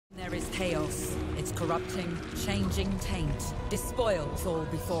chaos. Its corrupting, changing taint despoils all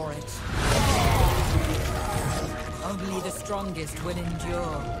before it. Only the strongest will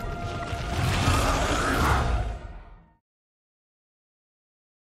endure.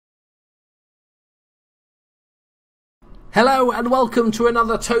 Hello and welcome to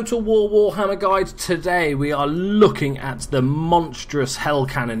another Total War Warhammer guide. Today we are looking at the monstrous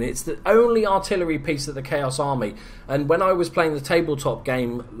Hellcannon. It's the only artillery piece of the Chaos Army, and when I was playing the tabletop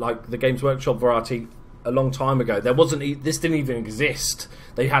game, like the Games Workshop variety a long time ago, this didn't even exist.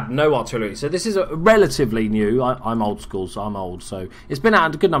 They had no artillery, so this is a relatively new. I'm old school, so I'm old, so it's been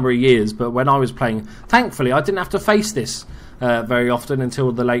out a good number of years, but when I was playing, thankfully I didn't have to face this very often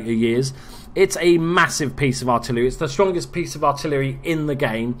until the later years. It's a massive piece of artillery. It's the strongest piece of artillery in the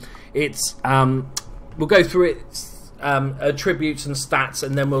game. It's we'll go through its attributes and stats,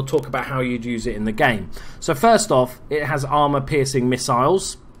 and then we'll talk about how you'd use it in the game. So first off, it has armor-piercing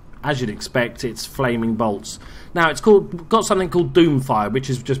missiles. As you'd expect, it's flaming bolts. Now, it's got something called Doomfire, which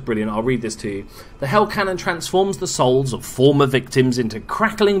is just brilliant. I'll read this to you. The Hellcannon transforms the souls of former victims into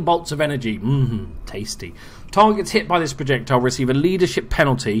crackling bolts of energy. Tasty. Targets hit by this projectile receive a leadership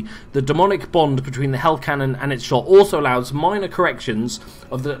penalty. The demonic bond between the Hellcannon and its shot also allows minor corrections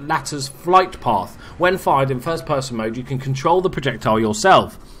of the latter's flight path. When fired in first-person mode, you can control the projectile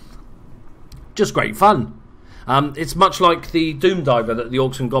yourself. Just great fun. It's much like the Doom Diver that the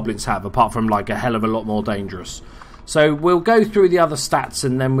Orcs and Goblins have, apart from like a hell of a lot more dangerous. So we'll go through the other stats,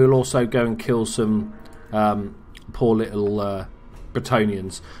 and then we'll also go and kill some poor little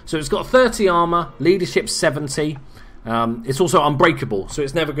Bretonians. So it's got 30 armor, leadership 70. It's also unbreakable, so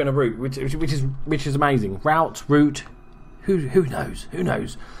it's never going to root, which is amazing. Root, who knows? Who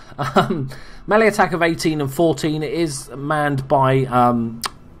knows? Melee attack of 18 and 14. It is manned by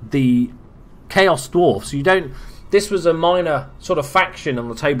the Chaos Dwarf. So you don't. This was a minor sort of faction on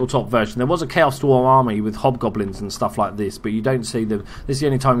the tabletop version. There was a Chaos Dwarf army with hobgoblins and stuff like this, but you don't see them. This is the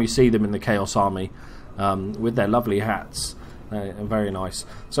only time you see them in the Chaos Army with their lovely hats. Very nice.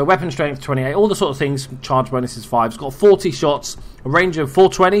 So weapon strength 28, all the sort of things. Charge bonus is 5. It's got 40 shots, a range of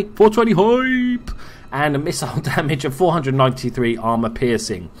 420 hype, and a missile damage of 493 armor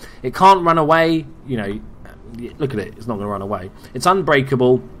piercing. It can't run away. You know, look at it. It's not going to run away. It's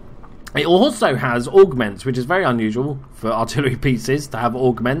unbreakable. It also has augments, which is very unusual for artillery pieces to have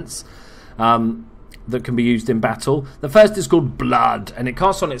augments that can be used in battle. The first is called Blood, and it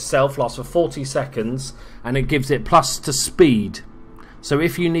casts on itself, lasts for 40 seconds, and it gives it plus to speed. So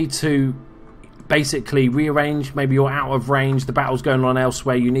if you need to basically rearrange, maybe you're out of range, the battle's going on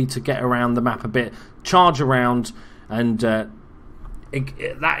elsewhere, you need to get around the map a bit, charge around, and that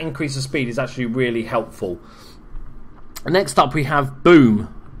increase of speed is actually really helpful. Next up we have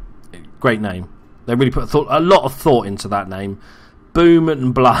Boom. Great name. They really put a lot of thought into that name. Boom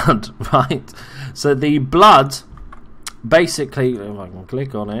and Blood, right? So the Blood, basically, if I can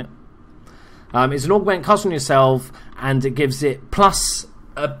click on it, it's an augment cast on yourself, and it gives it plus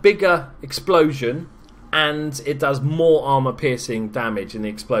a bigger explosion, and it does more armor-piercing damage in the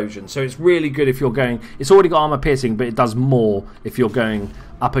explosion. So it's really good if you're going. It's already got armor-piercing, but it does more if you're going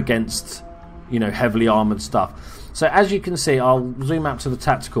up against, you know, heavily armored stuff. So as you can see, I'll zoom out to the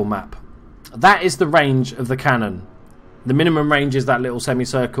tactical map. That is the range of the cannon. The minimum range is that little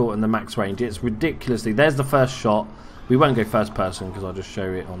semicircle, and the max range. It's ridiculously. There's the first shot. We won't go first person because I'll just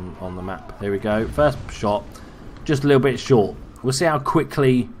show it on the map. There we go. First shot. Just a little bit short. We'll see how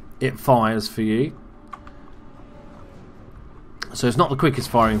quickly it fires for you. So it's not the quickest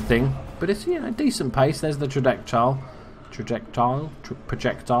firing thing, but it's, you know, decent pace. There's the projectile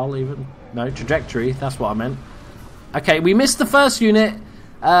even. No, trajectory. That's what I meant. Okay, we missed the first unit.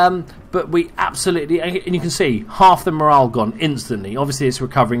 But we absolutely, and you can see half the morale gone instantly. Obviously it's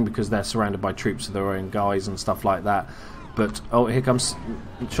recovering because they're surrounded by troops of their own guys and stuff like that. But oh, here comes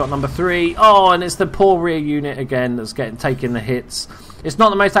shot number 3. Oh, and it's the poor rear unit again that's taking the hits. It's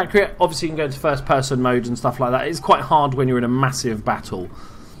not the most accurate. Obviously you can go into first person mode and stuff like that. It's quite hard when you're in a massive battle.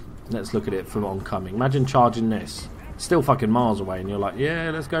 Let's look at it from oncoming. Imagine charging this. It's still fucking miles away, and you're like, yeah,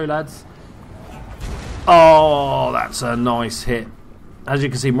 let's go, lads. Oh, that's a nice hit. As you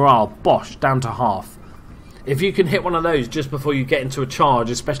can see, morale, bosh, down to half. If you can hit one of those just before you get into a charge,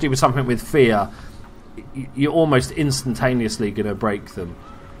 especially with something with fear, you're almost instantaneously going to break them.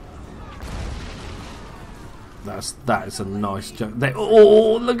 That is a nice joke.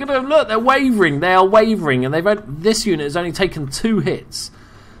 Oh, look at them! Look, they're wavering. They are wavering, and this unit has only taken 2 hits.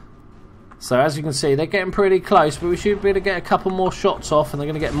 So as you can see, they're getting pretty close, but we should be able to get a couple more shots off, and they're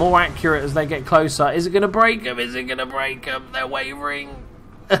going to get more accurate as they get closer. Is it going to break them? Is it going to break them? They're wavering.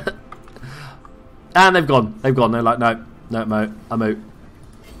 And they've gone. They've gone. They're like, no, I'm out.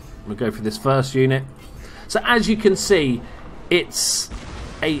 We'll go for this first unit. So as you can see, it's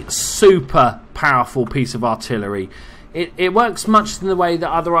a super powerful piece of artillery. It works much in the way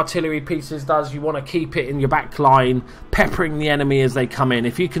that other artillery pieces does. You want to keep it in your back line, peppering the enemy as they come in.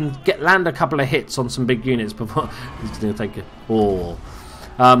 If you can land a couple of hits on some big units before... He's going to take it. Oh.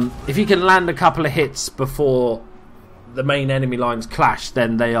 If you can land a couple of hits before the main enemy lines clash,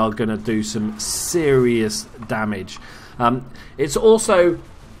 then they are going to do some serious damage. It's also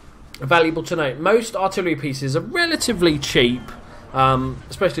valuable to note, most artillery pieces are relatively cheap,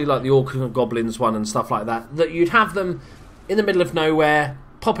 especially like the Orcs and Goblins one and stuff like that, that you'd have them in the middle of nowhere,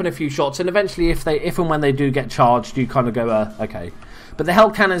 popping a few shots, and eventually if and when they do get charged, you kind of go, okay. But the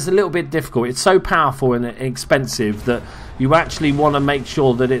Hellcannon is a little bit difficult. It's so powerful and expensive that you actually want to make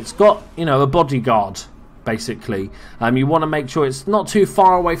sure that it's got, you know, a bodyguard, basically. You want to make sure it's not too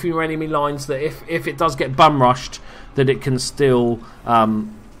far away from your enemy lines, that if it does get bum rushed, that it can still,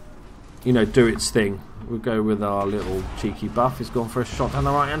 you know, do its thing. We'll go with our little cheeky buff. He's gone for a shot on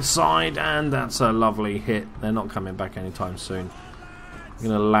the right hand side, and that's a lovely hit. They're not coming back anytime soon. I'm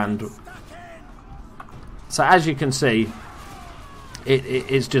going to land. So as you can see,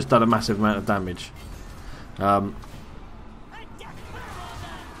 it's just done a massive amount of damage.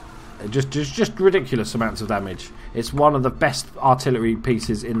 Just ridiculous amounts of damage. It's one of the best artillery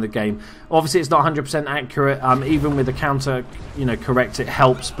pieces in the game. Obviously, it's not 100% accurate. Even with the counter, you know, correct, it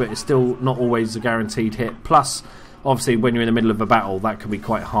helps, but it's still not always a guaranteed hit. Plus, obviously, when you're in the middle of a battle, that can be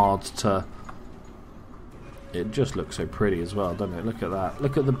quite hard to. It just looks so pretty as well, doesn't it? Look at that.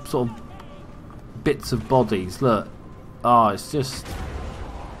 Look at the sort of bits of bodies. Look. Oh, it's just,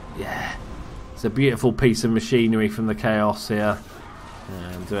 yeah. It's a beautiful piece of machinery from the Chaos here.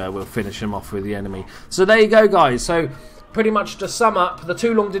 And we'll finish him off with the enemy. So there you go, guys. So pretty much to sum up, the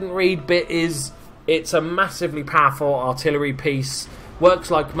too long didn't read bit is it's a massively powerful artillery piece. Works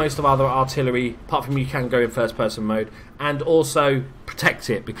like most of other artillery, apart from you can go in first person mode. And also protect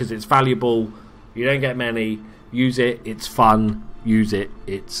it because it's valuable. You don't get many. Use it. It's fun. Use it.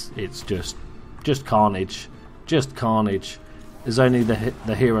 It's just carnage. Just carnage. There's only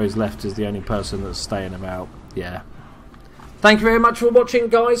the heroes left is the only person that's staying about. Yeah. Thank you very much for watching,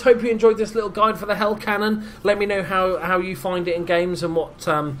 guys. Hope you enjoyed this little guide for the Hellcannon. Let me know how you find it in games and what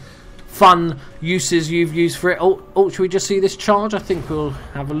fun uses you've used for it. Oh, should we just see this charge? I think we'll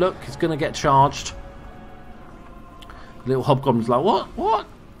have a look. It's going to get charged. Little hobgoblin's like, what?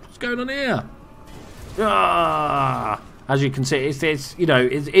 What's going on here? Ah! As you can see, it's you know,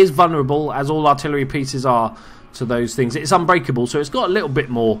 it is vulnerable, as all artillery pieces are, to those things. It's unbreakable, so it's got a little bit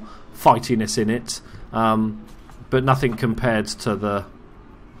more fightiness in it. But nothing compared to the...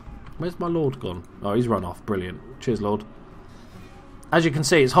 Where's my Lord gone? Oh, he's run off. Brilliant. Cheers, Lord. As you can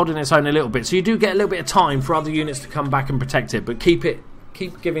see, it's holding its own a little bit. So you do get a little bit of time for other units to come back and protect it. But keep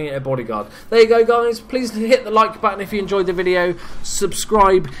giving it a bodyguard. There you go, guys. Please hit the like button if you enjoyed the video.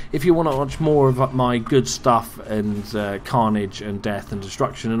 Subscribe if you want to watch more of my good stuff and carnage and death and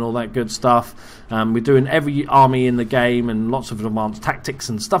destruction and all that good stuff. We're doing every army in the game and lots of advanced tactics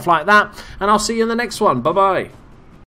and stuff like that. And I'll see you in the next one. Bye-bye.